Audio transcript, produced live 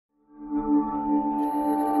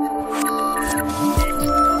Hello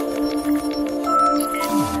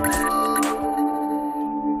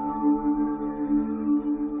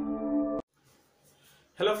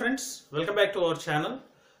friends, welcome back to our channel.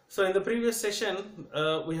 So in the previous session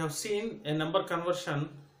we have seen a number conversion,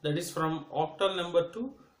 that is from octal number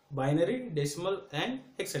to binary, decimal and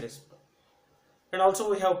hexadecimal. And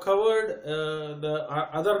also we have covered the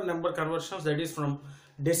other number conversions, that is from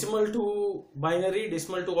decimal to binary,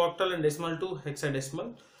 decimal to octal and decimal to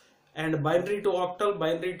hexadecimal, and binary to octal,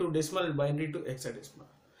 binary to decimal and binary to hexadecimal.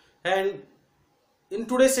 And in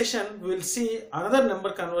today's session we will see another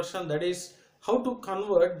number conversion, that is how to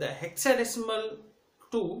convert the hexadecimal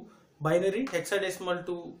to binary, hexadecimal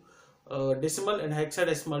to decimal and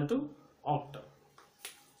hexadecimal to octal.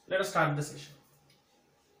 Let us start the session.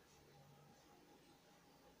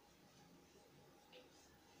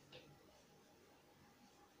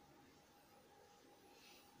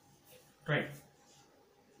 Right.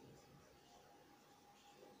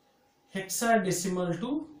 Hexadecimal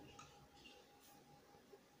to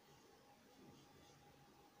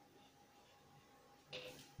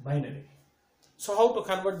binary. So how to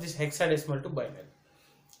convert this hexadecimal to binary?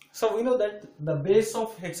 So we know that the base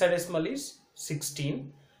of hexadecimal is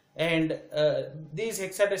 16, and these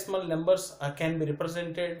hexadecimal numbers can be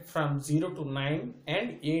represented from 0 to 9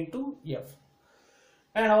 and A to F.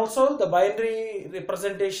 And also the binary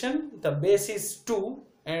representation, the base is 2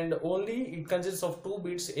 and only it consists of 2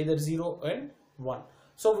 bits, either 0 and 1.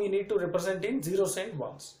 So we need to represent in zeros and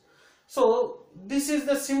ones. So this is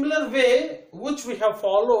the similar way which we have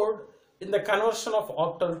followed in the conversion of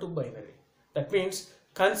octal to binary. That means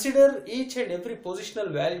consider each and every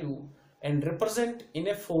positional value and represent in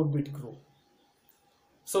a 4-bit group.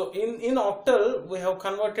 So in octal we have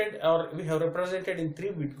converted, or we have represented in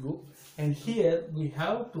 3-bit group, and here we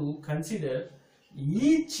have to consider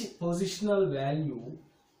each positional value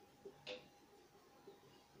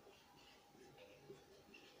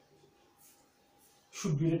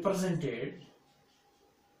should be represented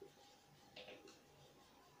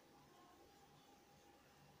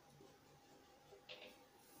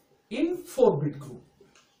in 4-bit group.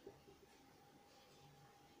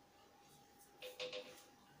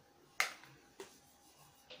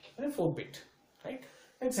 A 4-bit, right?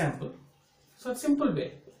 Example. So a simple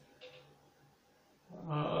way.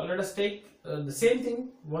 Let us take the same thing,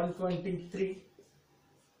 123,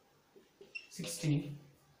 16.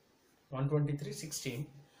 123, 16.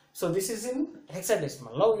 So this is in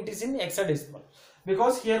hexadecimal. Now it is in hexadecimal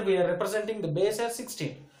because here we are representing the base as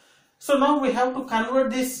 16. So now we have to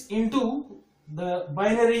convert this into the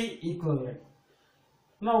binary equivalent.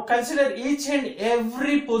 Now consider each and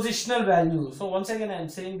every positional value. So once again I am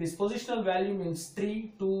saying this positional value means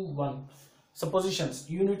 3, 2, 1. So positions,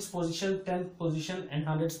 units position, 10th position and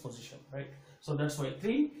 100th position, right? So that's why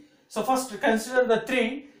 3. So first consider the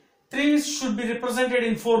 3. 3 should be represented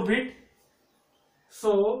in 4-bit.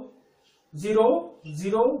 So 0,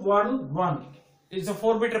 0, 1, 1 is a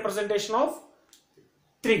 4-bit representation of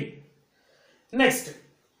 3. Next,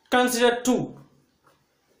 consider 2.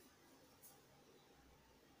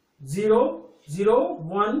 0, 0,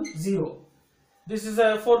 1, 0. This is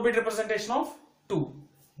a 4-bit representation of 2.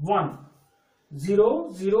 1,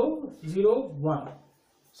 0, 0, 0, 1.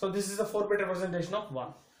 So this is a 4-bit representation of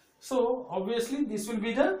 1. So obviously this will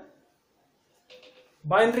be the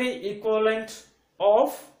binary equivalent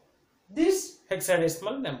of this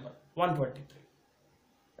hexadecimal number 123,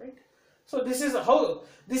 right? So this is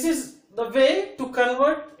the way to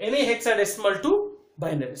convert any hexadecimal to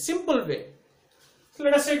binary, simple way. So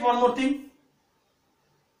let us take one more thing,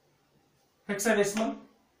 hexadecimal,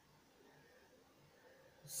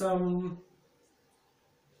 some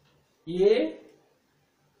A5.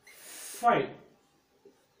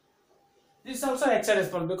 This is also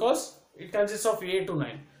hexadecimal because it consists of A to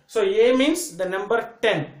 9. So A means the number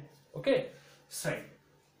 10. Okay, right.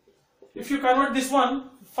 If you convert this one,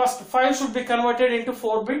 first 5 should be converted into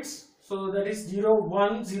 4 bits. So that is 0,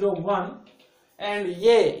 1, 0, 1, and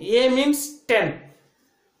A means 10.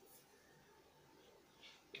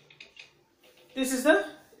 This is the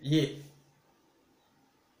A.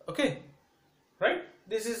 Okay, right.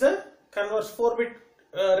 This is the converse 4-bit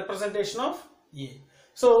representation of A.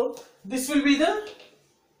 So this will be the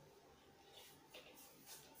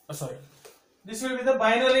this will be the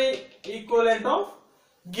binary equivalent of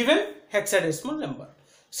given hexadecimal number.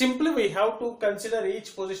 Simply we have to consider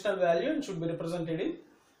each positional value and should be represented in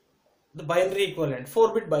the binary equivalent,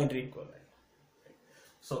 4-bit binary equivalent.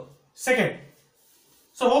 So second,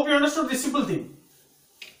 so hope you understood this simple thing.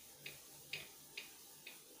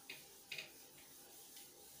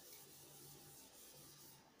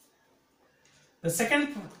 The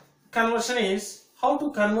second conversion is how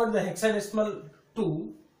to convert the hexadecimal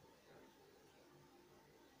to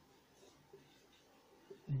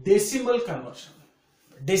decimal conversion.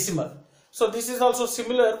 Decimal. So this is also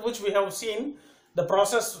similar, which we have seen the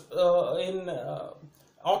process in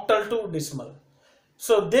octal to decimal.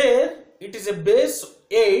 So there it is a base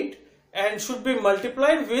 8 and should be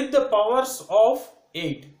multiplied with the powers of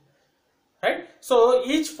 8. Right? So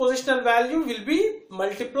each positional value will be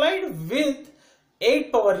multiplied with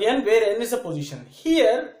 8 power n, where n is a position.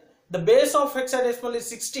 Here the base of hexadecimal is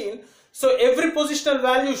 16, so every positional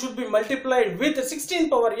value should be multiplied with 16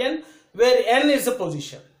 power n, where n is a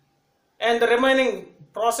position, and the remaining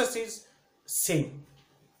process is same.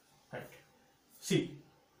 Right? See,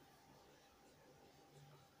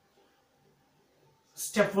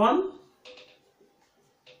 step 1,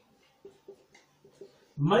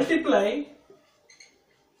 multiply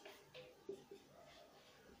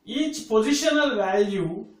each positional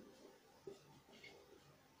value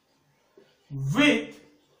with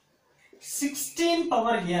 16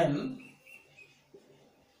 power n,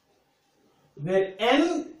 where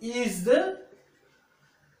n is the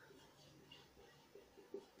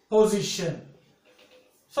position.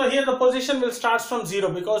 So here the position will start from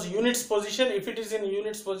 0, because units position, if it is in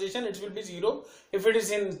units position it will be 0, if it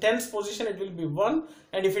is in tens position it will be 1,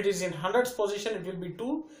 and if it is in hundreds position it will be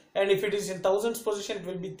 2, and if it is in thousands position it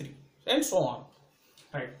will be 3, and so on.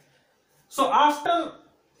 Right. So after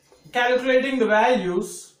calculating the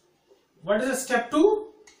values, what is the step 2?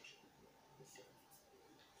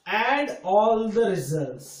 Add all the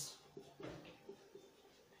results.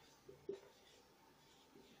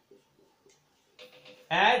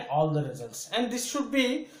 Add all the results, and this should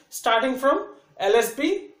be starting from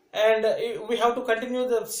LSB, and we have to continue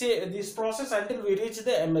this process until we reach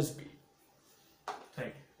the MSB.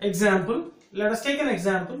 Right. Example. Let us take an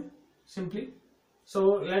example simply.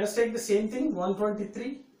 So let us take the same thing,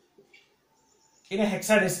 123 in a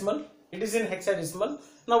hexadecimal. It is in hexadecimal.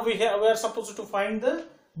 Now we are supposed to find the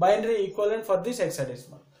binary equivalent for this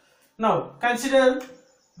hexadecimal. Now consider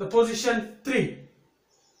the position 3.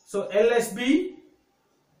 So LSB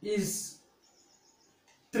is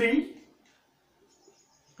 3,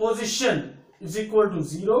 position is equal to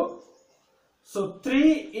 0, so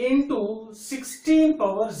 3 into 16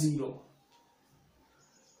 power 0,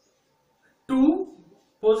 2,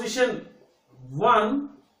 position 1,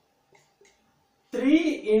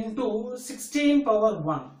 3 into 16 power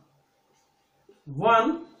 1,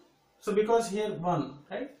 1, so because here 1,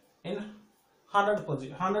 right, in 100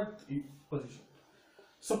 position,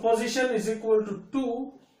 so position is equal to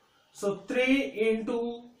 2, so 3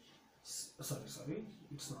 into, sorry,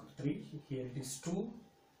 it's not 3, here it is 2,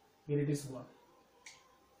 here it is 1,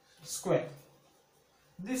 square.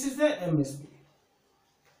 This is the MSB,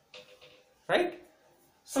 right?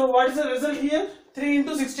 So what is the result here? 3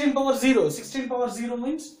 into 16 power 0, 16 power 0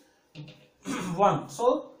 means 1,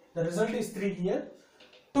 so the result is 3 here,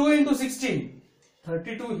 2 into 16,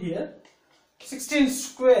 32 here, 16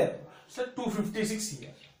 square, so 256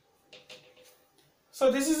 here. So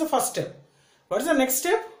this is the first step. What is the next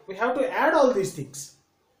step? We have to add all these things.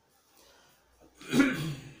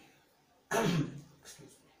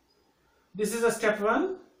 This is the step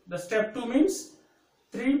 1. The step 2 means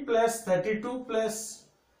 3 plus 32 plus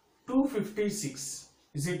 256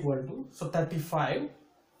 is equal to, so 35,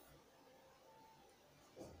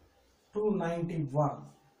 291,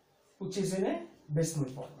 which is in a decimal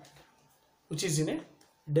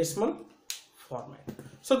format.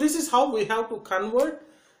 So this is how we have to convert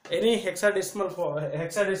any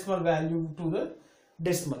hexadecimal value to the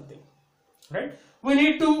decimal thing, right? We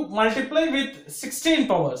need to multiply with 16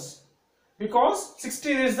 powers, because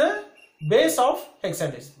 16 is the base of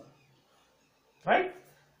hexadecimal, right?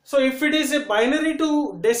 So if it is a binary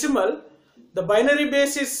to decimal, the binary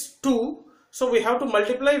base is 2, so we have to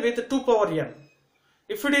multiply with 2 power n.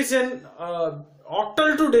 If it is an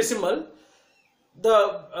octal to decimal,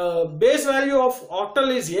 the base value of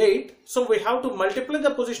octal is 8, so we have to multiply the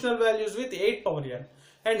positional values with 8 power n,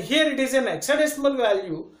 and here it is an hexadecimal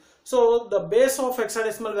value, so the base of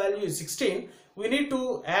hexadecimal value is 16. We need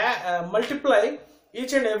to multiply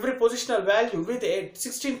each and every positional value with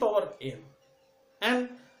 16 power n, and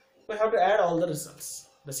we have to add all the results,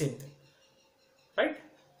 the same thing, right?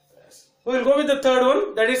 Yes. We will go with the third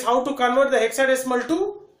one, that is how to convert the hexadecimal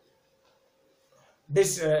to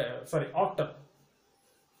this octal.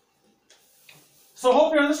 So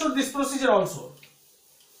hope you understood this procedure also.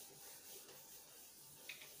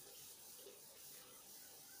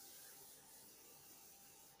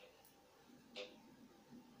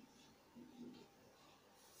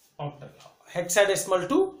 Octal, hexadecimal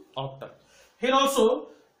to octal. Here also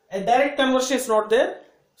a direct conversion is not there.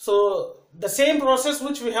 So the same process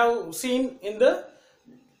which we have seen in the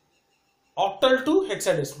octal to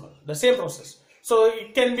hexadecimal, the same process. So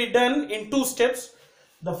it can be done in 2 steps.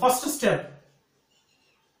 The first step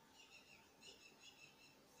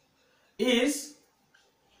is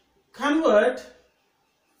convert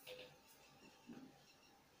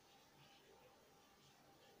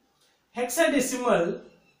hexadecimal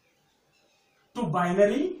to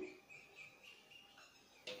binary,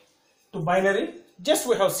 just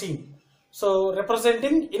we have seen. So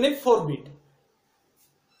representing in a 4-bit.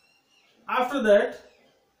 After that,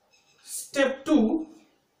 step 2,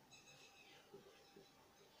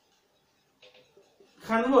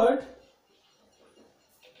 convert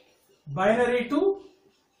binary to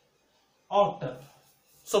octal.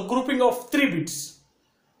 So grouping of 3 bits,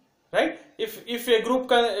 right? If a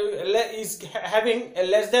group is having a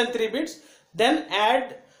less than 3 bits, then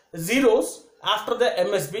add zeros after the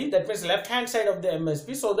MSB, that means left hand side of the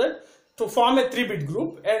MSB, so that to form a 3-bit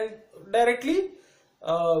group, and directly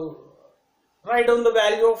write down the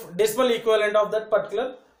value of decimal equivalent of that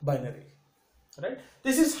particular binary, right?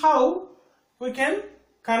 This is how we can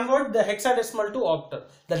convert the hexadecimal to octal.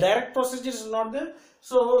 The direct procedure is not there.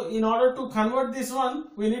 So in order to convert this one,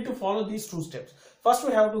 we need to follow these 2 steps. First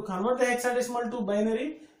we have to convert the hexadecimal to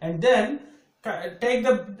binary, and then take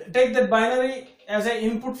that binary as an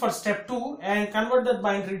input for step 2 and convert that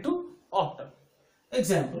binary to octal.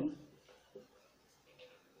 Example,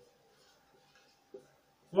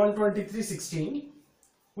 123.16,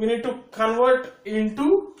 we need to convert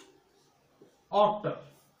into octal,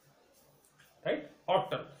 right?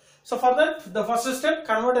 Octal. So for that, the first step,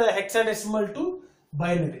 convert the hexadecimal to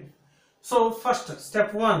binary. So first,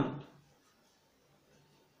 step 1,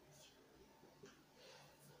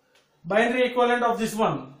 binary equivalent of this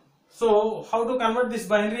one. So how to convert this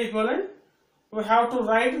binary equivalent? We have to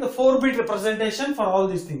write the 4-bit representation for all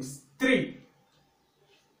these things. 3,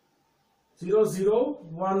 0, 0,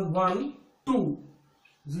 1, 1, 2,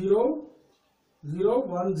 0, 0,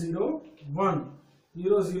 1, 0, 1,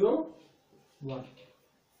 0, 0, 1.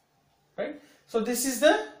 Right? So this is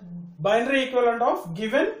the binary equivalent of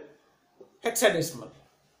given hexadecimal.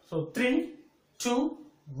 So 3, 2,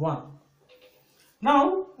 1.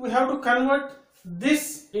 Now we have to convert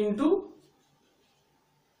this into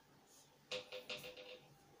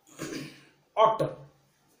octal.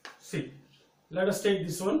 See, let us take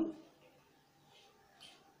this one.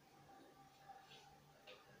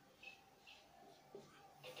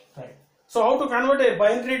 Right. So how to convert a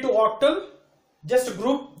binary to octal? Just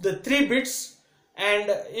group the 3 bits, and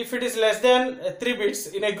if it is less than 3 bits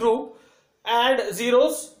in a group, add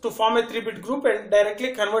zeros to form a 3-bit group and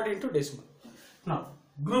directly convert into decimal. Now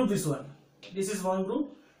group this one. This is one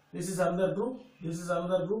group, this is another group, this is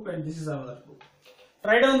another group, and this is another group.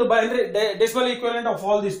 Write down the binary decimal equivalent of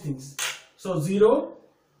all these things. So 0,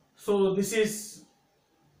 so this is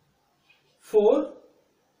 4,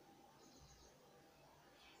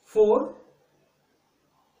 4,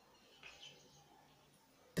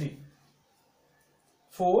 3,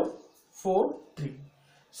 4, 4, 3.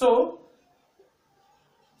 So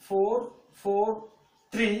 4, 4,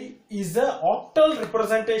 3 is the octal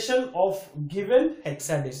representation of given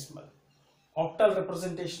hexadecimal. Octal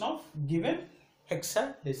representation of given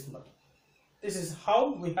hexadecimal. This is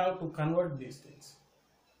how we have to convert these things.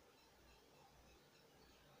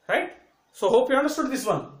 Right? So hope you understood this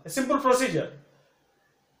one. A simple procedure.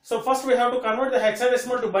 So first we have to convert the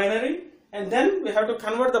hexadecimal to binary, and then we have to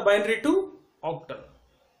convert the binary to octal.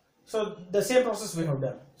 So the same process we have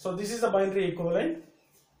done. So this is the binary equivalent.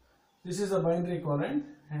 This is the binary equivalent,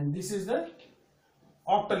 and this is the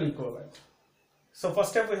octal equivalent. So first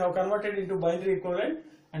step we have converted into binary equivalent,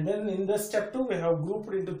 and then in the step 2 we have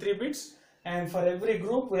grouped into 3 bits, and for every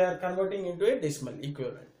group we are converting into a decimal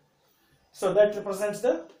equivalent. So that represents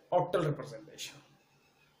the octal representation.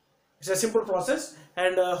 It's a simple process,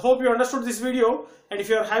 and hope you understood this video. And if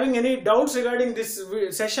you are having any doubts regarding this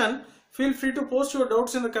session, feel free to post your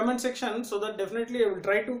doubts in the comment section, so that definitely I will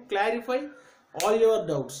try to clarify all your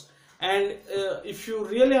doubts. And if you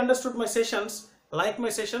really understood my sessions, like my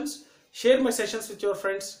sessions, share my sessions with your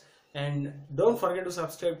friends, and don't forget to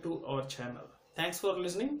subscribe to our channel. Thanks for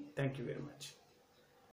listening. Thank you very much.